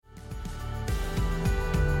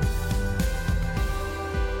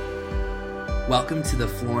Welcome to the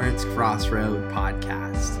Florence Crossroad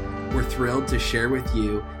Podcast. We're thrilled to share with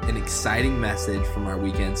you an exciting message from our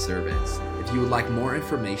weekend service. If you would like more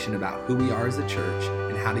information about who we are as a church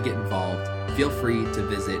and how to get involved, feel free to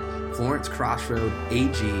visit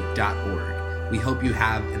florencecrossroadag.org. We hope you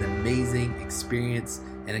have an amazing experience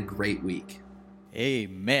and a great week.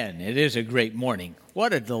 Amen. It is a great morning.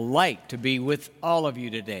 What a delight to be with all of you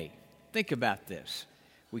today. Think about this.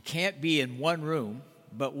 We can't be in one room,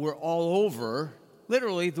 but we're all over,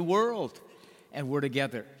 literally, the world, and we're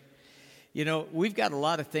together. You know, we've got a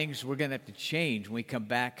lot of things we're going to have to change when we come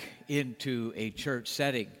back into a church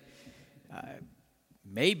setting.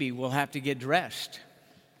 Maybe we'll have to get dressed.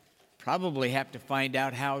 Probably have to find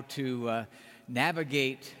out how to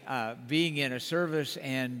navigate being in a service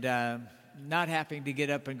and not having to get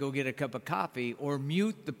up and go get a cup of coffee or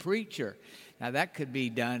mute the preacher. Now, that could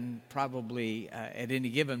be done probably at any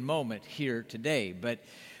given moment here today, but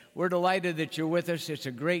we're delighted that you're with us. It's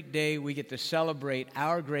a great day. We get to celebrate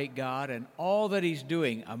our great God and all that He's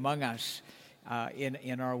doing among us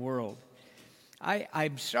in our world.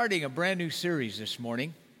 I'm starting a brand new series this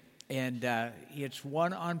morning, and it's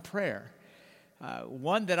one on prayer,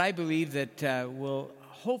 one that I believe that will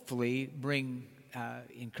hopefully bring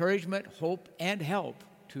encouragement, hope, and help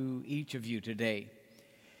to each of you today.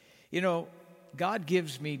 You know, God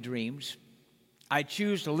gives me dreams. I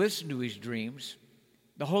choose to listen to His dreams.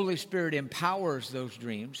 The Holy Spirit empowers those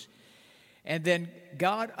dreams. And then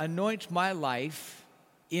God anoints my life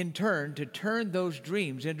in turn to turn those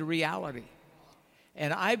dreams into reality.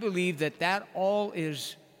 And I believe that that all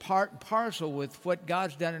is part and parcel with what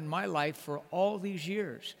God's done in my life for all these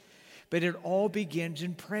years. But it all begins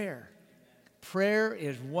in prayer. Prayer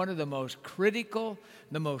is one of the most critical,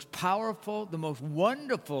 the most powerful, the most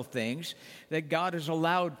wonderful things that God has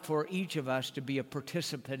allowed for each of us to be a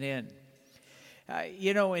participant in.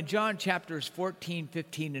 You know, in John chapters 14,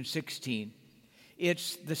 15, and 16,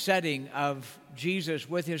 it's the setting of Jesus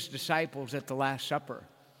with His disciples at the Last Supper.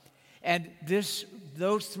 And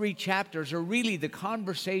those three chapters are really the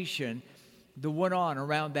conversation that went on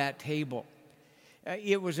around that table.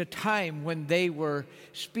 It was a time when they were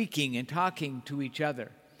speaking and talking to each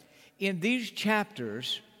other. In these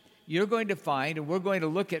chapters, you're going to find, and we're going to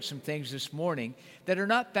look at some things this morning, that are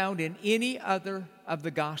not found in any other of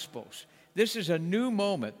the Gospels. This is a new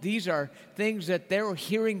moment. These are things that they were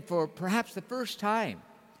hearing for perhaps the first time.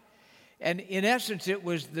 And in essence, it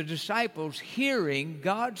was the disciples hearing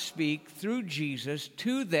God speak through Jesus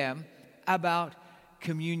to them about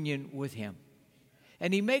communion with Him.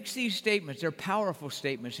 And He makes these statements. They're powerful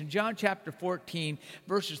statements. In John chapter 14,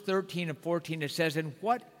 verses 13 and 14, it says, "And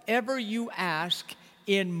whatever you ask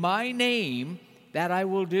in my name, that I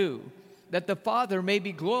will do, that the Father may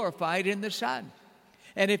be glorified in the Son.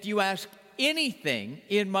 And if you ask anything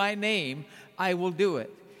in my name, I will do it."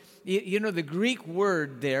 You know, the Greek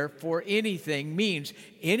word there for anything means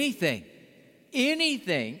anything.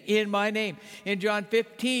 Anything in my name. In John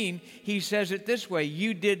 15, He says it this way,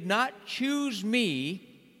 "You did not choose me,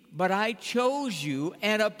 but I chose you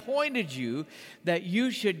and appointed you that you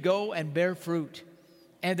should go and bear fruit,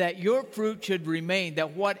 and that your fruit should remain,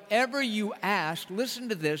 that whatever you ask," listen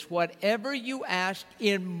to this, "whatever you ask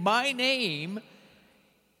in my name,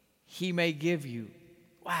 He may give you."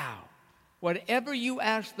 Wow. Whatever you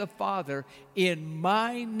ask the Father in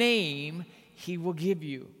my name, He will give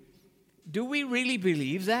you. Do we really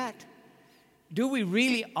believe that? Do we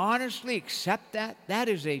really honestly accept that? That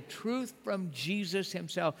is a truth from Jesus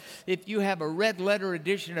Himself. If you have a red letter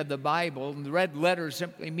edition of the Bible, and the red letters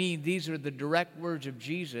simply mean these are the direct words of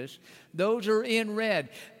Jesus, those are in red.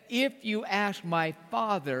 "If you ask my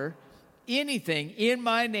Father anything in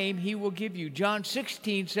my name, He will give you." John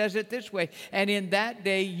 16 says it this way, "And in that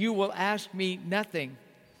day you will ask me nothing.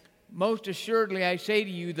 Most assuredly I say to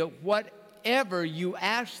you that whatever you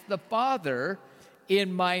ask the Father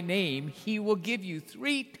in my name, He will give you."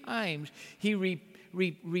 3 times He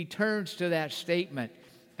returns to that statement.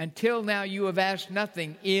 "Until now you have asked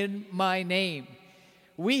nothing in my name."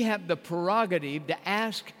 We have the prerogative to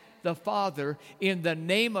ask the Father in the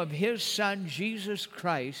name of His Son, Jesus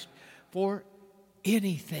Christ, for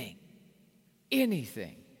anything.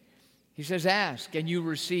 Anything. He says, "Ask and you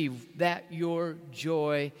receive, that your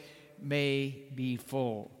joy may be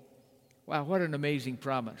full." Wow, what an amazing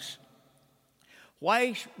promise.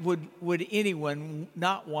 Why would anyone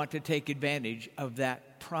not want to take advantage of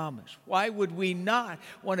that promise? Why would we not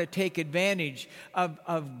want to take advantage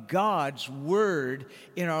of God's Word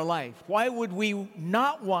in our life? Why would we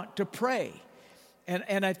not want to pray?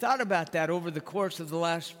 And I thought about that over the course of the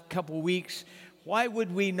last couple weeks. Why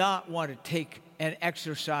would we not want to take and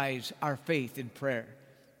exercise our faith in prayer?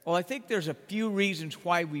 Well, I think there's a few reasons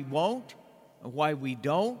why we won't and why we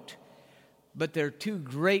don't, but there are two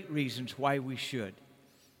great reasons why we should.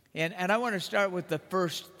 And I want to start with the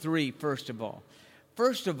first three, first of all.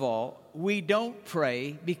 First of all, we don't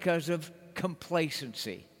pray because of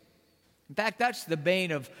complacency. In fact, that's the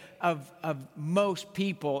bane of most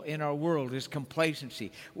people in our world is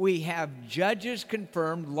complacency. We have judges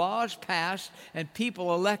confirmed, laws passed, and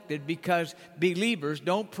people elected because believers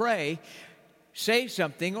don't pray, say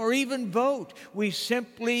something, or even vote. We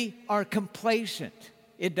simply are complacent.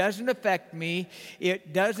 It doesn't affect me.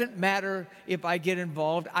 It doesn't matter if I get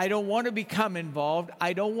involved. I don't want to become involved.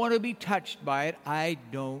 I don't want to be touched by it. I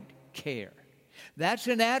don't care. That's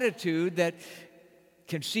an attitude that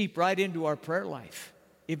can seep right into our prayer life.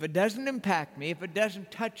 If it doesn't impact me, if it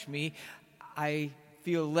doesn't touch me, I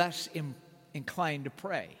feel less inclined to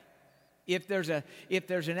pray. If there's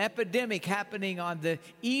an epidemic happening on the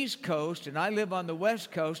East Coast and I live on the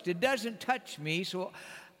West Coast, it doesn't touch me, so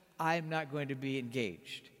I'm not going to be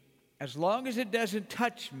engaged. As long as it doesn't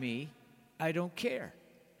touch me, I don't care.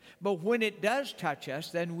 But when it does touch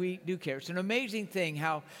us, then we do care. It's an amazing thing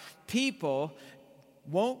how people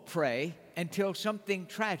won't pray until something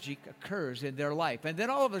tragic occurs in their life. And then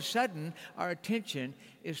all of a sudden, our attention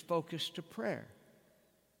is focused to prayer.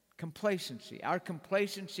 Complacency. Our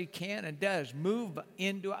complacency can and does move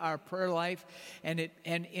into our prayer life. And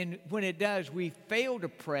when it does, we fail to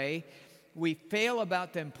pray. We fail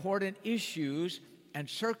about the important issues and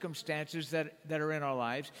circumstances that are in our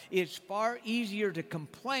lives. It's far easier to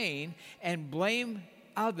complain and blame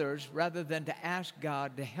others rather than to ask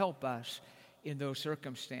God to help us in those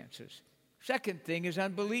circumstances. Second thing is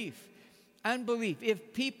unbelief. Unbelief.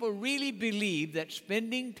 If people really believe that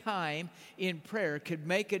spending time in prayer could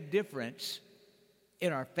make a difference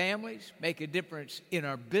in our families, make a difference in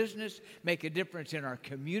our business, make a difference in our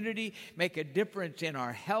community, make a difference in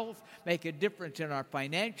our health, make a difference in our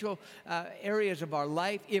financial areas of our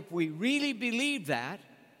life, if we really believe that,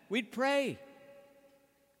 we'd pray.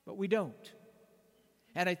 But we don't.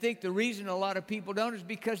 And I think the reason a lot of people don't is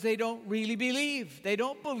because they don't really believe. They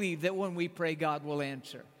don't believe that when we pray, God will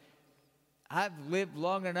answer. I've lived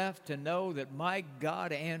long enough to know that my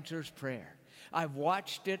God answers prayer. I've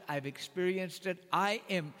watched it. I've experienced it. I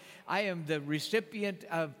am the recipient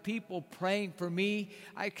of people praying for me.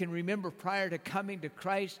 I can remember prior to coming to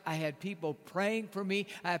Christ, I had people praying for me.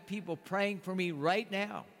 I have people praying for me right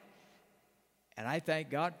now. And I thank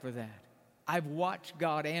God for that. I've watched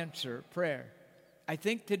God answer prayer. I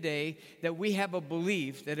think today that we have a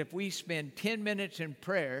belief that if we spend 10 minutes in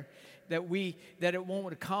prayer, that it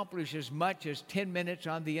won't accomplish as much as 10 minutes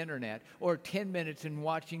on the internet or 10 minutes in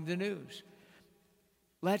watching the news.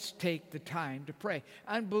 Let's take the time to pray.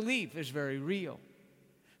 Unbelief is very real.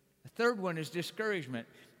 The third one is discouragement.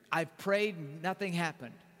 I've prayed and nothing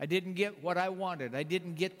happened. I didn't get what I wanted. I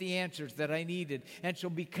didn't get the answers that I needed. And so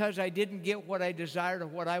because I didn't get what I desired or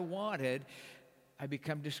what I wanted, I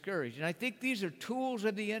become discouraged. And I think these are tools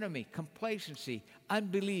of the enemy: complacency,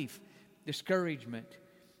 unbelief, discouragement.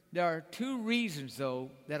 There are two reasons,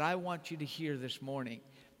 though, that I want you to hear this morning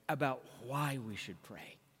about why we should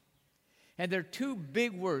pray. And they're two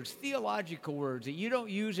big words, theological words that you don't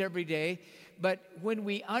use every day, but when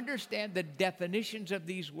we understand the definitions of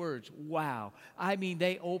these words, wow, I mean,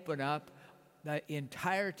 they open up the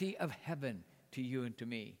entirety of heaven to you and to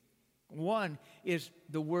me. One is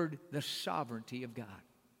the word, the sovereignty of God.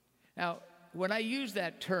 Now, when I use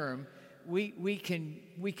that term, we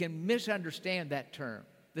can misunderstand that term,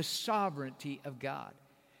 the sovereignty of God.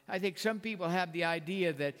 I think some people have the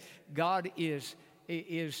idea that God is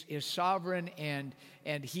sovereign and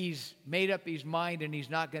he's made up his mind and he's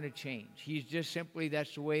not going to change. He's just simply,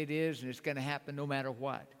 that's the way it is, and it's going to happen no matter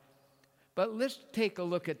what. But let's take a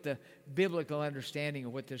look at the biblical understanding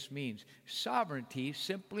of what this means. Sovereignty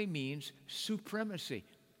simply means supremacy.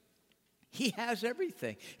 He has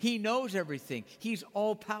everything. He knows everything. He's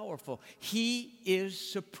all-powerful. He is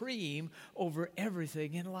supreme over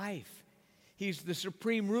everything in life. He's the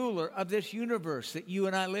supreme ruler of this universe that you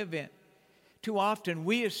and I live in. Too often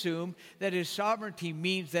we assume that his sovereignty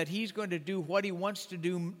means that he's going to do what he wants to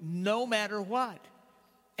do no matter what.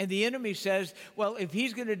 And the enemy says, well, if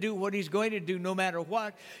he's going to do what he's going to do no matter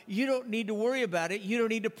what, you don't need to worry about it. You don't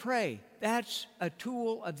need to pray. That's a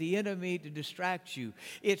tool of the enemy to distract you.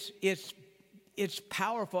 It's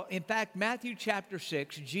powerful. In fact, Matthew chapter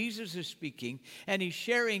 6, Jesus is speaking, and he's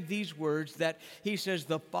sharing these words that he says,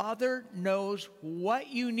 the Father knows what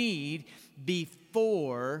you need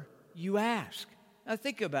before you ask. Now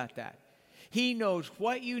think about that. He knows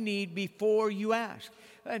what you need before you ask.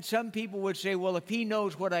 And some people would say, well, if he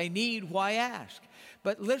knows what I need, why ask?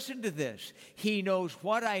 But listen to this. He knows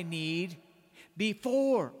what I need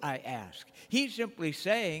before I ask. He's simply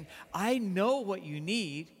saying, I know what you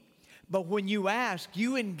need, but when you ask,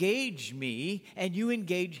 you engage me and you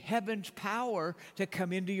engage heaven's power to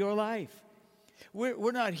come into your life.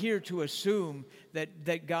 We're not here to assume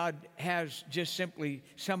that God has just simply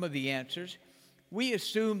some of the answers. We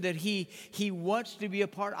assume that he wants to be a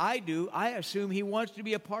part. I do. I assume he wants to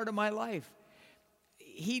be a part of my life.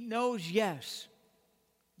 He knows, yes,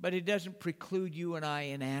 but it doesn't preclude you and I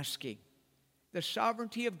in asking. The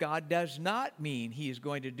sovereignty of God does not mean he is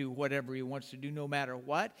going to do whatever he wants to do no matter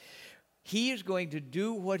what. He is going to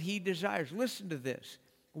do what he desires. Listen to this.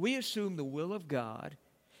 We assume the will of God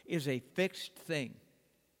is a fixed thing.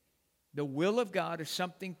 The will of God is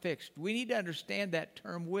something fixed. We need to understand that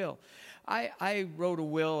term will. I wrote a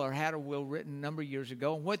will or had a will written a number of years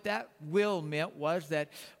ago. And what that will meant was that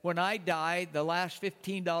when I die, the last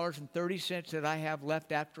 $15.30 that I have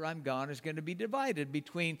left after I'm gone is going to be divided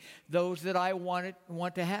between those that I want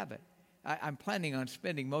to have it. I'm planning on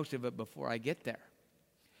spending most of it before I get there.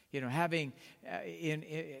 You know, having in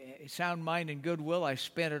sound mind and goodwill, I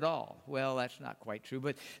spent it all. Well, that's not quite true.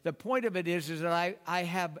 But the point of it is that I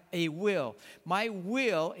have a will. My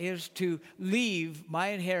will is to leave my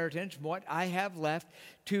inheritance, what I have left,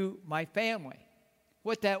 to my family.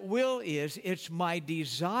 What that will is, it's my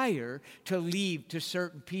desire to leave to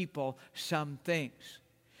certain people some things.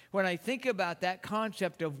 When I think about that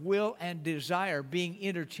concept of will and desire being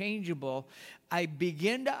interchangeable, I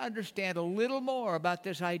begin to understand a little more about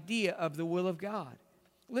this idea of the will of God.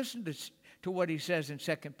 Listen to what he says in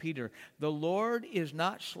 2 Peter. The Lord is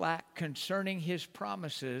not slack concerning his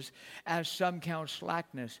promises, as some count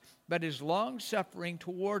slackness, but is long-suffering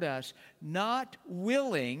toward us, not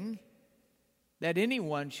willing that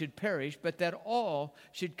anyone should perish, but that all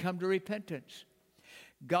should come to repentance.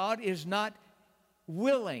 God is not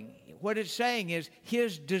willing. What it's saying is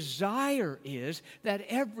his desire is that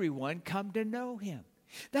everyone come to know him.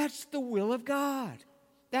 That's the will of God.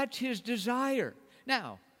 That's his desire.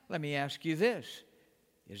 Now, let me ask you this.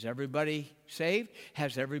 Is everybody saved?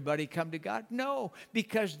 Has everybody come to God? No,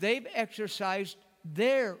 because they've exercised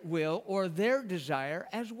their will or their desire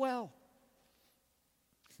as well.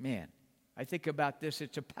 Man, I think about this.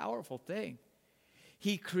 It's a powerful thing.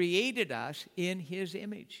 He created us in his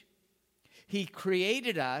image. He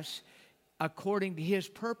created us according to his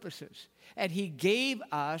purposes. And he gave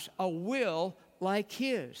us a will like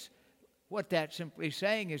his. What that's simply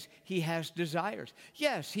saying is he has desires.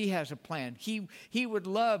 Yes, he has a plan. He would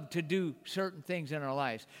love to do certain things in our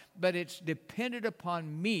lives. But it's dependent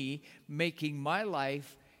upon me making my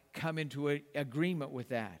life come into an agreement with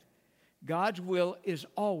that. God's will is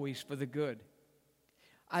always for the good.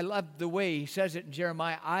 I love the way he says it in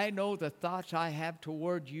Jeremiah. I know the thoughts I have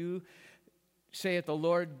toward you, saith the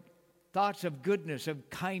Lord, thoughts of goodness, of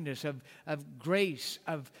kindness, of grace,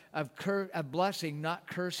 of blessing, not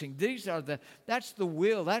cursing. That's the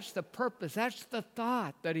will, that's the purpose, that's the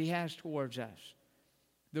thought that he has towards us.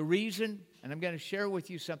 The reason, and I'm going to share with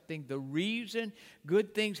you something, the reason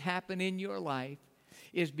good things happen in your life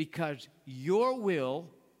is because your will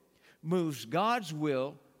moves God's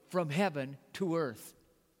will from heaven to earth.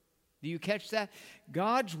 Do you catch that?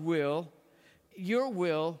 God's will, your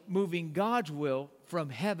will, moving God's will from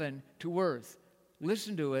heaven to earth.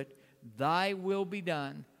 Listen to it. Thy will be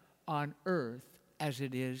done on earth as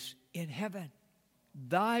it is in heaven.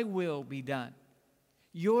 Thy will be done.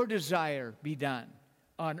 Your desire be done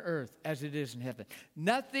on earth as it is in heaven.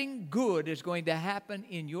 Nothing good is going to happen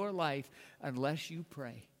in your life unless you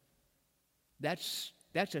pray. That's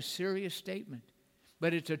a serious statement,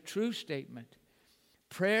 but it's a true statement.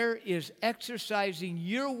 Prayer is exercising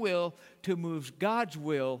your will to move God's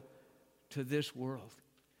will to this world.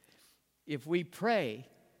 If we pray,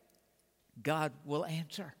 God will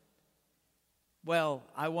answer. Well,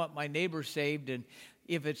 I want my neighbor saved, and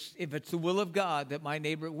if it's the will of God that my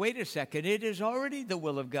neighbor, wait a second, it is already the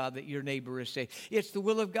will of God that your neighbor is saved. It's the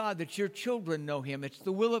will of God that your children know him. It's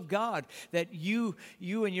the will of God that you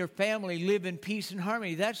and your family live in peace and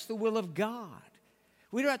harmony. That's the will of God.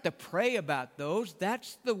 We don't have to pray about those.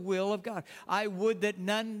 That's the will of God. I would that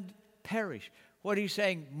none perish. What he's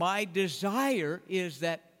saying, my desire is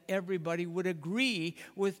that everybody would agree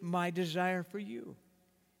with my desire for you.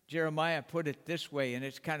 Jeremiah put it this way, and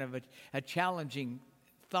it's kind of a challenging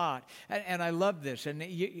thought. And I love this. And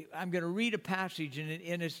I'm going to read a passage,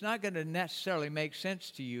 and it's not going to necessarily make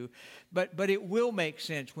sense to you, but it will make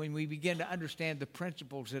sense when we begin to understand the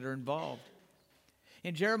principles that are involved.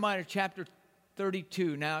 In Jeremiah chapter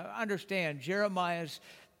 32. Now, understand, Jeremiah's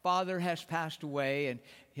father has passed away, and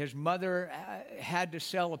his mother had to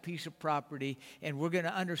sell a piece of property, and we're going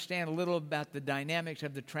to understand a little about the dynamics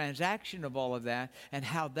of the transaction of all of that and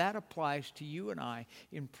how that applies to you and I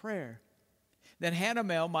in prayer. Then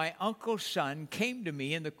Hanamel, my uncle's son, came to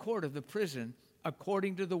me in the court of the prison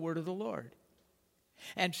according to the word of the Lord,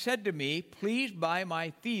 and said to me, please buy my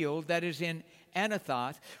field that is in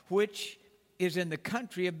Anathoth, which is in the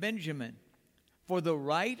country of Benjamin. For the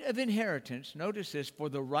right of inheritance, notice this, for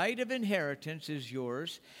the right of inheritance is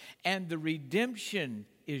yours, and the redemption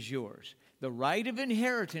is yours. The right of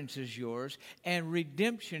inheritance is yours, and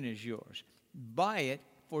redemption is yours. Buy it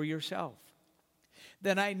for yourself.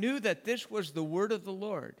 Then I knew that this was the word of the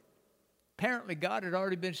Lord. Apparently, God had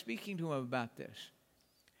already been speaking to him about this.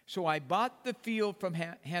 So I bought the field from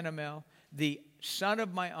Hanamel, the son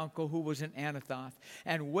of my uncle who was in Anathoth,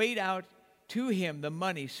 and weighed out to him the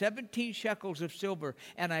money, 17 shekels of silver,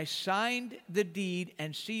 and I signed the deed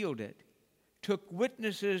and sealed it, took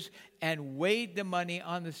witnesses and weighed the money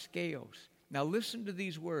on the scales. Now listen to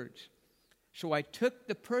these words. So I took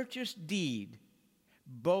the purchase deed,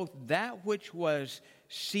 both that which was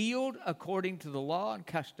sealed according to the law and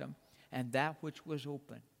custom, and that which was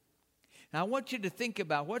open. Now I want you to think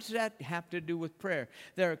about, what does that have to do with prayer?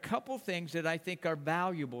 There are a couple things that I think are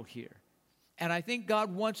valuable here. And I think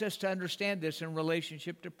God wants us to understand this in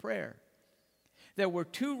relationship to prayer. There were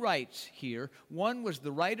two rights here. One was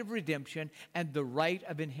the right of redemption and the right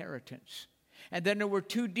of inheritance. And then there were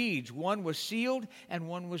two deeds. One was sealed and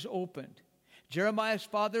one was opened. Jeremiah's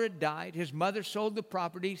father had died. His mother sold the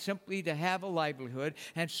property simply to have a livelihood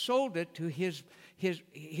and sold it to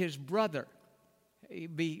his brother,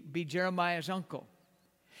 be Jeremiah's uncle.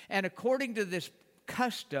 And according to this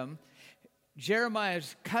custom,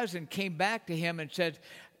 Jeremiah's cousin came back to him and said,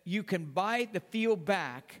 you can buy the field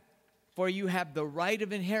back, for you have the right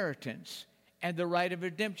of inheritance and the right of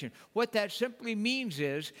redemption. What that simply means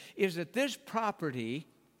is that this property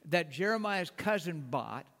that Jeremiah's cousin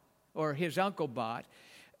bought, or his uncle bought,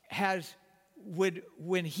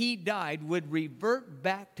 when he died, would revert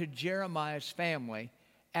back to Jeremiah's family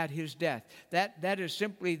at his death. That is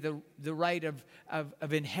simply the right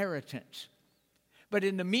of inheritance. But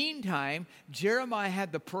in the meantime, Jeremiah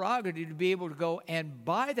had the prerogative to be able to go and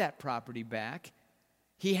buy that property back.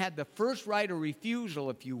 He had the first right of refusal,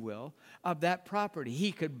 if you will, of that property.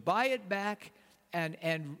 He could buy it back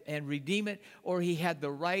and redeem it, or he had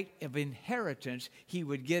the right of inheritance. He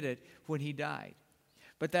would get it when he died.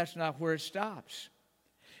 But that's not where it stops.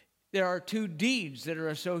 There are two deeds that are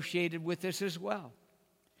associated with this as well.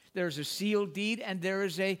 There's a sealed deed and there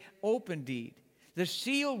is an open deed. The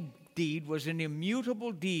sealed deed was an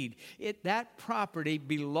immutable deed. That property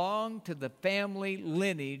belonged to the family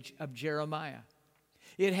lineage of Jeremiah.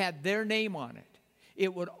 It had their name on it.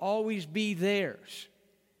 It would always be theirs.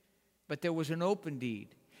 But there was an open deed.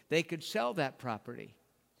 They could sell that property.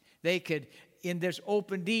 They could, in this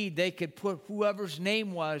open deed, they could put whoever's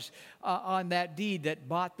name was on that deed that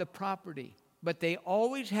bought the property. But they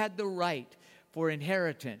always had the right for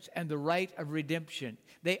inheritance and the right of redemption.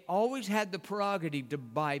 They always had the prerogative to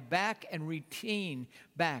buy back and retain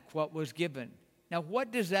back what was given. Now,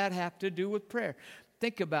 what does that have to do with prayer?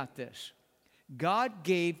 Think about this. God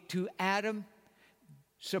gave to Adam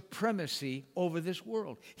supremacy over this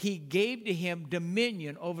world. He gave to him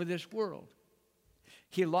dominion over this world.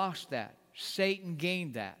 He lost that. Satan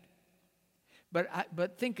gained that.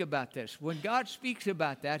 But think about this. When God speaks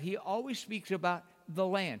about that, he always speaks about the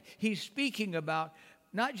land. He's speaking about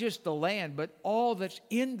not just the land, but all that's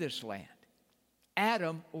in this land.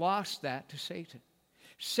 Adam lost that to Satan.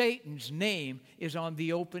 Satan's name is on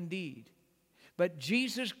the open deed. But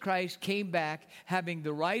Jesus Christ came back having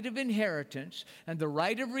the right of inheritance and the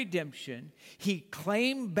right of redemption. He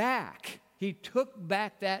claimed back, he took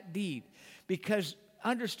back that deed. Because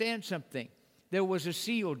understand something, there was a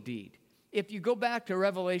sealed deed. If you go back to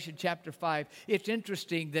Revelation chapter 5, it's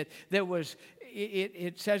interesting that there was,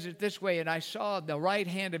 it says it this way, and I saw the right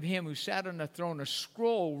hand of him who sat on the throne, a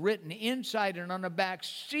scroll written inside and on the back,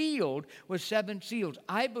 sealed with 7 seals.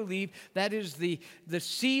 I believe that is the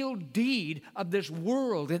sealed deed of this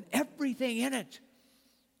world and everything in it.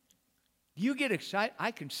 You get excited.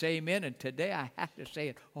 I can say amen, and today I have to say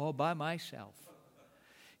it all by myself.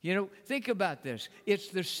 You know, think about this. It's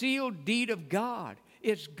the sealed deed of God.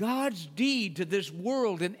 It's God's deed to this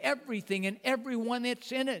world and everything and everyone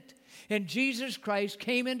that's in it. And Jesus Christ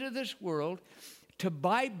came into this world to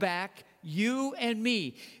buy back you and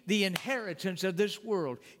me, the inheritance of this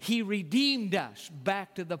world. He redeemed us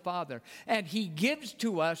back to the Father. And he gives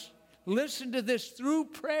to us, listen to this, through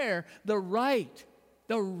prayer, the right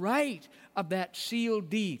the right of that sealed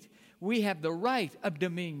deed. We have the right of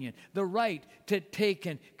dominion, the right to take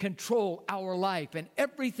and control our life and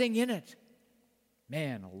everything in it.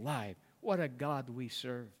 Man alive, what a God we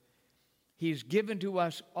serve. He's given to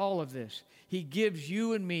us all of this. He gives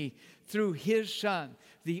you and me, through His Son,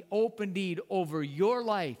 the open deed over your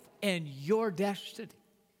life and your destiny.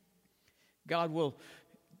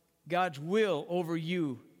 God's will over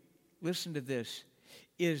you, listen to this,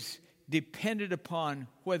 is dependent upon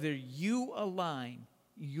whether you align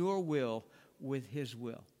your will with His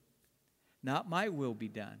will. Not my will be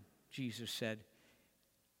done, Jesus said,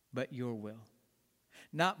 but your will.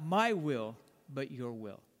 Not my will, but your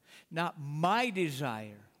will. Not my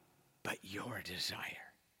desire, but your desire.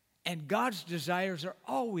 And God's desires are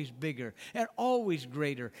always bigger and always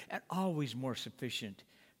greater and always more sufficient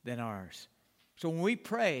than ours. So when we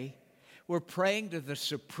pray, we're praying to the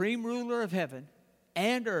supreme ruler of heaven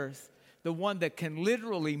and earth, the one that can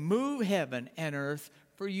literally move heaven and earth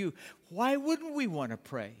for you. Why wouldn't we want to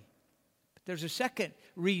pray? But there's a second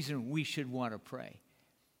reason we should want to pray.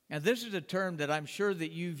 And this is a term that I'm sure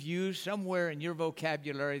that you've used somewhere in your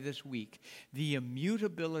vocabulary this week. The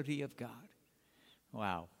immutability of God.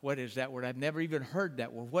 Wow, what is that word? I've never even heard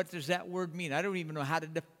that word. What does that word mean? I don't even know how to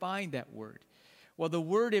define that word. Well, the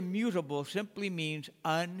word immutable simply means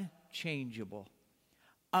unchangeable.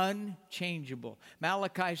 Unchangeable.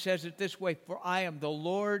 Malachi says it this way, for I am the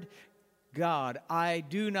Lord God, I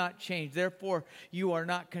do not change. Therefore, you are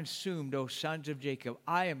not consumed, O sons of Jacob.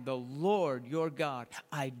 I am the Lord your God.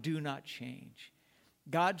 I do not change.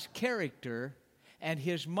 God's character and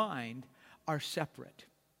His mind are separate.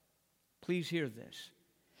 Please hear this.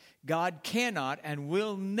 God cannot and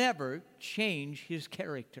will never change His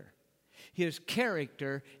character. His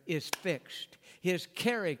character is fixed. His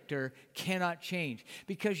character cannot change.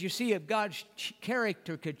 Because you see, if God's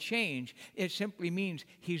character could change, it simply means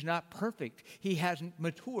He's not perfect. He hasn't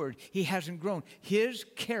matured. He hasn't grown. His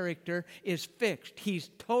character is fixed.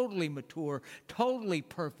 He's totally mature, totally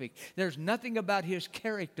perfect. There's nothing about His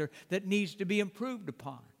character that needs to be improved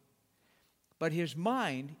upon. But His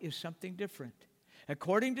mind is something different.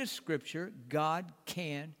 According to Scripture, God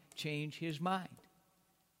can change His mind.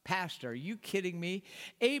 Pastor, are you kidding me?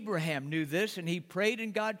 Abraham knew this and he prayed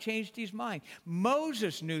and God changed his mind.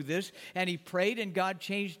 Moses knew this and he prayed and God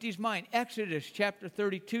changed his mind. Exodus chapter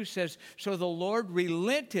 32 says, so the Lord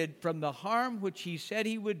relented from the harm which He said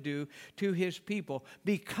He would do to His people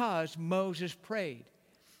because Moses prayed.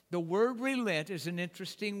 The word relent is an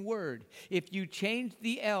interesting word. If you change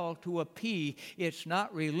the L to a P, it's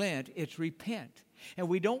not relent, it's repent. And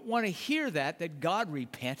we don't want to hear that God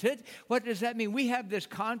repented. What does that mean? We have this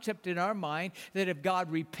concept in our mind that if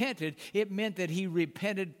God repented, it meant that He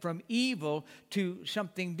repented from evil to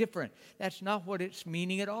something different. That's not what it's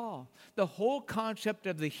meaning at all. The whole concept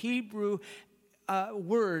of the Hebrew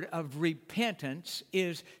word of repentance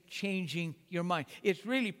is changing your mind. It's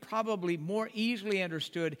really probably more easily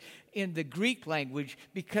understood in the Greek language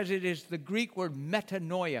because it is the Greek word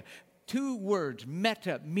metanoia. Two words,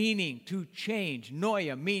 meta meaning to change,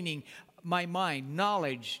 noia meaning my mind,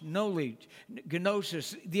 knowledge,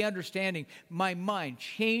 gnosis, the understanding, my mind,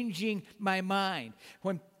 changing my mind.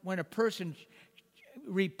 When a person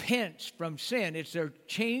repents from sin, it's they're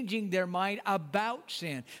changing their mind about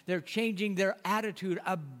sin. They're changing their attitude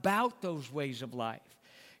about those ways of life.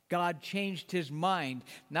 God changed His mind,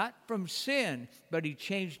 not from sin, but He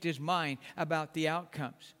changed His mind about the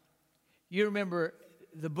outcomes. You remember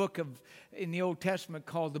the book in the Old Testament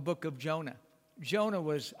called the book of Jonah. Jonah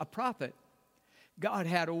was a prophet. God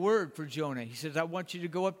had a word for Jonah. He says, I want you to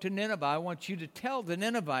go up to Nineveh. I want you to tell the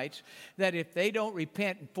Ninevites that if they don't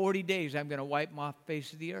repent in 40 days, I'm going to wipe them off the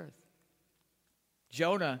face of the earth.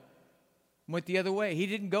 Jonah went the other way. He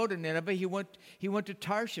didn't go to Nineveh. He went to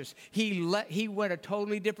Tarshish. He went a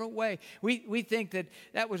totally different way. We think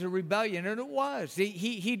that was a rebellion, and it was.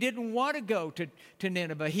 He didn't want to go to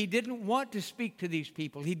Nineveh. He didn't want to speak to these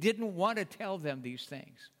people. He didn't want to tell them these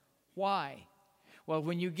things. Why? Well,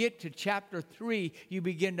 when you get to chapter 3, you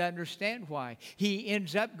begin to understand why. He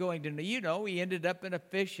ends up going to, he ended up in a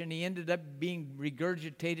fish and he ended up being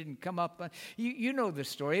regurgitated and come up. You know the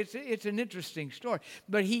story. It's an interesting story.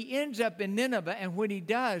 But he ends up in Nineveh, and when he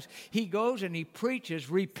does, he goes and he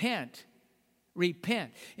preaches, repent.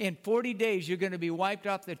 Repent. In 40 days, you're going to be wiped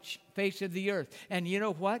off the face of the earth. And you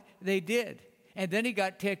know what? They did. And then he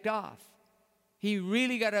got ticked off. He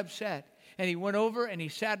really got upset. And he went over and he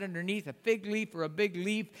sat underneath a fig leaf or a big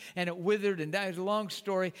leaf, and it withered, and that is a long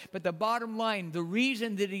story. But the bottom line, the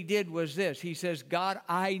reason that he did was this. He says, God,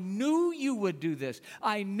 I knew you would do this.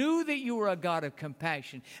 I knew that you were a God of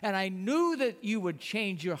compassion, and I knew that you would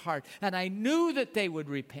change your heart, and I knew that they would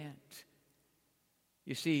repent.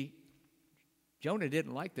 You see, Jonah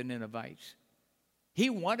didn't like the Ninevites. He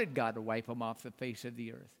wanted God to wipe them off the face of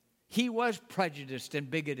the earth. He was prejudiced and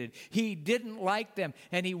bigoted. He didn't like them,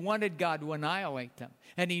 and he wanted God to annihilate them.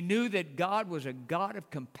 And he knew that God was a God of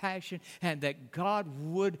compassion and that God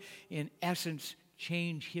would, in essence,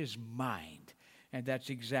 change his mind. And that's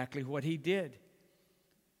exactly what he did.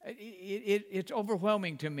 It's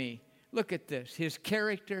overwhelming to me. Look at this. His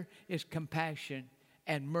character is compassion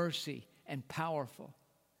and mercy and powerful.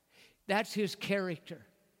 That's his character.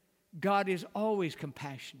 God is always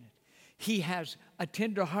compassionate. He has a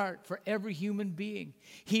tender heart for every human being.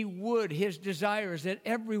 His desire is that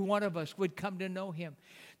every one of us would come to know him.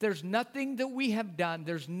 There's nothing that we have done.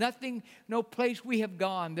 There's nothing, no place we have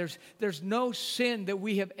gone. There's no sin that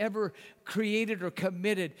we have ever created or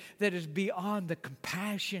committed that is beyond the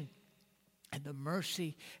compassion and the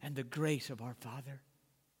mercy and the grace of our Father.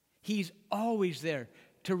 He's always there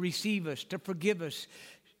to receive us, to forgive us,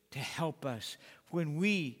 to help us when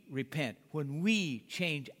we repent, when we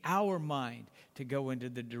change our mind to go into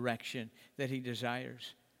the direction that he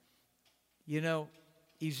desires. You know,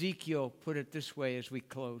 Ezekiel put it this way as we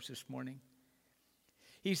close this morning.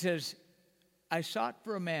 He says, I sought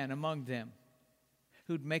for a man among them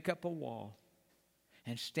who'd make up a wall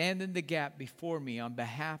and stand in the gap before me on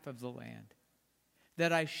behalf of the land,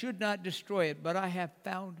 that I should not destroy it, but I have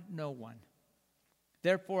found no one.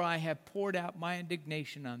 Therefore I have poured out my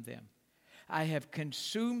indignation on them. I have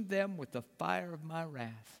consumed them with the fire of my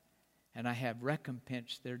wrath, and I have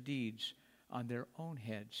recompensed their deeds on their own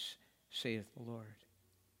heads, saith the Lord.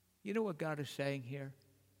 You know what God is saying here?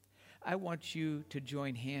 I want you to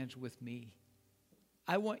join hands with me.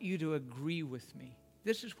 I want you to agree with me.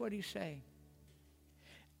 This is what he's saying.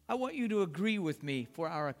 I want you to agree with me for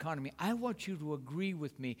our economy. I want you to agree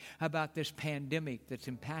with me about this pandemic that's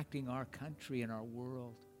impacting our country and our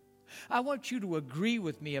world. I want you to agree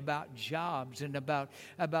with me about jobs and about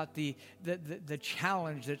the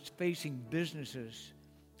challenge that's facing businesses.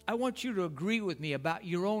 I want you to agree with me about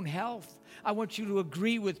your own health. I want you to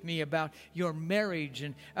agree with me about your marriage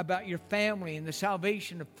and about your family and the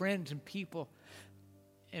salvation of friends and people.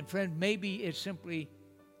 And friend, maybe it's simply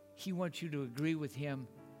he wants you to agree with him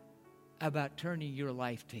about turning your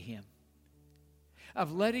life to him,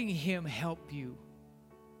 of letting him help you,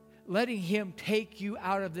 letting him take you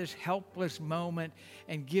out of this helpless moment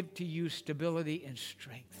and give to you stability and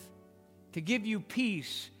strength, to give you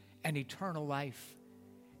peace and eternal life.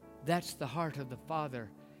 That's the heart of the Father,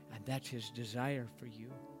 and that's his desire for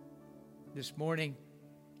you. This morning,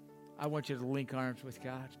 I want you to link arms with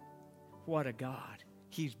God. What a God.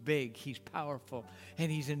 He's big, he's powerful,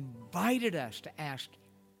 and he's invited us to ask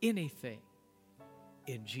anything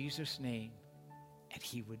in Jesus' name, and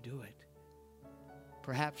he would do it.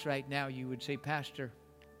 Perhaps right now you would say, Pastor,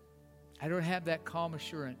 I don't have that calm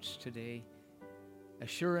assurance today,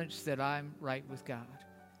 assurance that I'm right with God.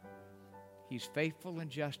 He's faithful and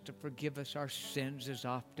just to forgive us our sins as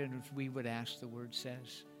often as we would ask, the word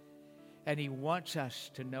says. And he wants us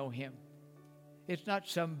to know him. It's not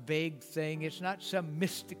some vague thing. It's not some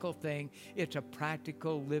mystical thing. It's a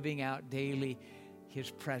practical living out daily his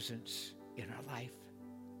presence in our life.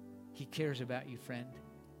 He cares about you, friend.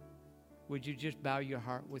 Would you just bow your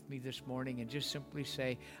heart with me this morning and just simply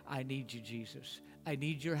say, I need you, Jesus. I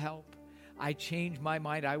need your help. I change my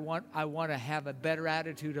mind. I want to have a better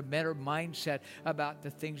attitude, a better mindset about the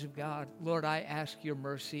things of God. Lord, I ask your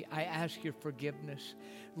mercy. I ask your forgiveness.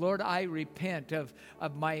 Lord, I repent of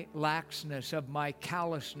my laxness, of my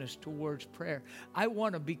callousness towards prayer. I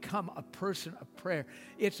want to become a person of prayer.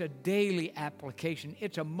 It's a daily application.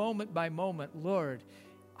 It's a moment by moment. Lord,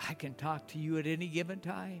 I can talk to you at any given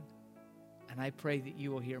time. And I pray that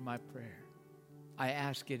you will hear my prayer. I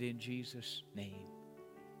ask it in Jesus' name.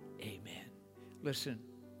 Amen. Listen,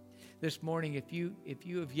 this morning, if you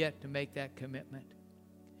have yet to make that commitment,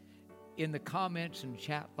 in the comments and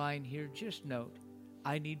chat line here, just note,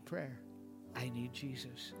 I need prayer. I need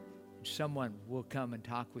Jesus. And someone will come and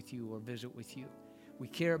talk with you or visit with you. We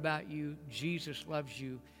care about you. Jesus loves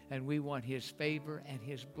you. And we want his favor and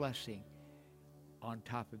his blessing on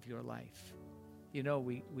top of your life. You know,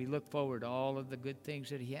 we look forward to all of the good things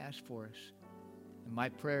that he has for us. And my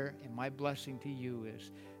prayer and my blessing to you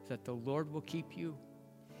is that the Lord will keep you.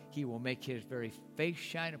 He will make his very face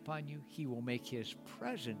shine upon you. He will make his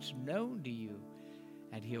presence known to you.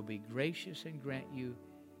 And he'll be gracious and grant you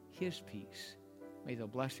His peace. May the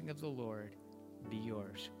blessing of the Lord be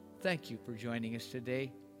yours. Thank you for joining us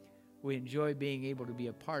today. We enjoy being able to be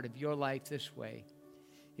a part of your life this way.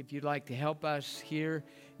 If you'd like to help us here,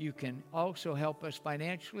 you can also help us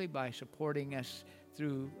financially by supporting us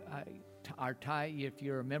through our tithe. If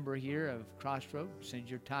you're a member here of Crossroad, send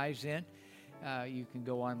your tithes in. You can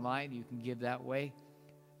go online. You can give that way.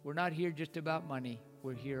 We're not here just about money.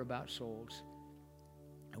 We're here about souls.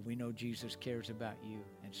 And we know Jesus cares about you,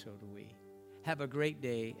 and so do we. Have a great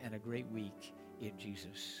day and a great week in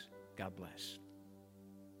Jesus. God bless.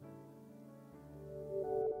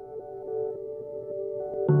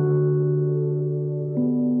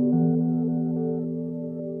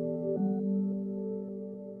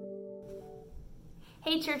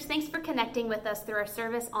 Hey church, thanks for connecting with us through our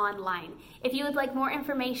service online. If you would like more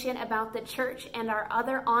information about the church and our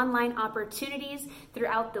other online opportunities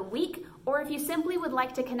throughout the week, or if you simply would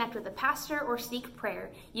like to connect with a pastor or seek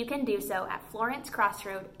prayer, you can do so at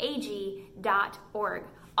florencecrossroadag.org.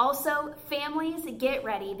 Also, families, get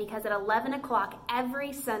ready because at 11 o'clock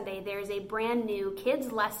every Sunday there is a brand new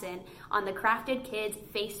kids lesson on the Crafted Kids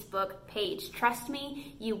Facebook page. Trust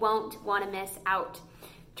me, you won't want to miss out.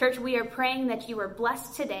 Church, we are praying that you are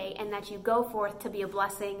blessed today and that you go forth to be a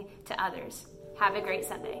blessing to others. Have a great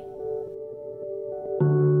Sunday.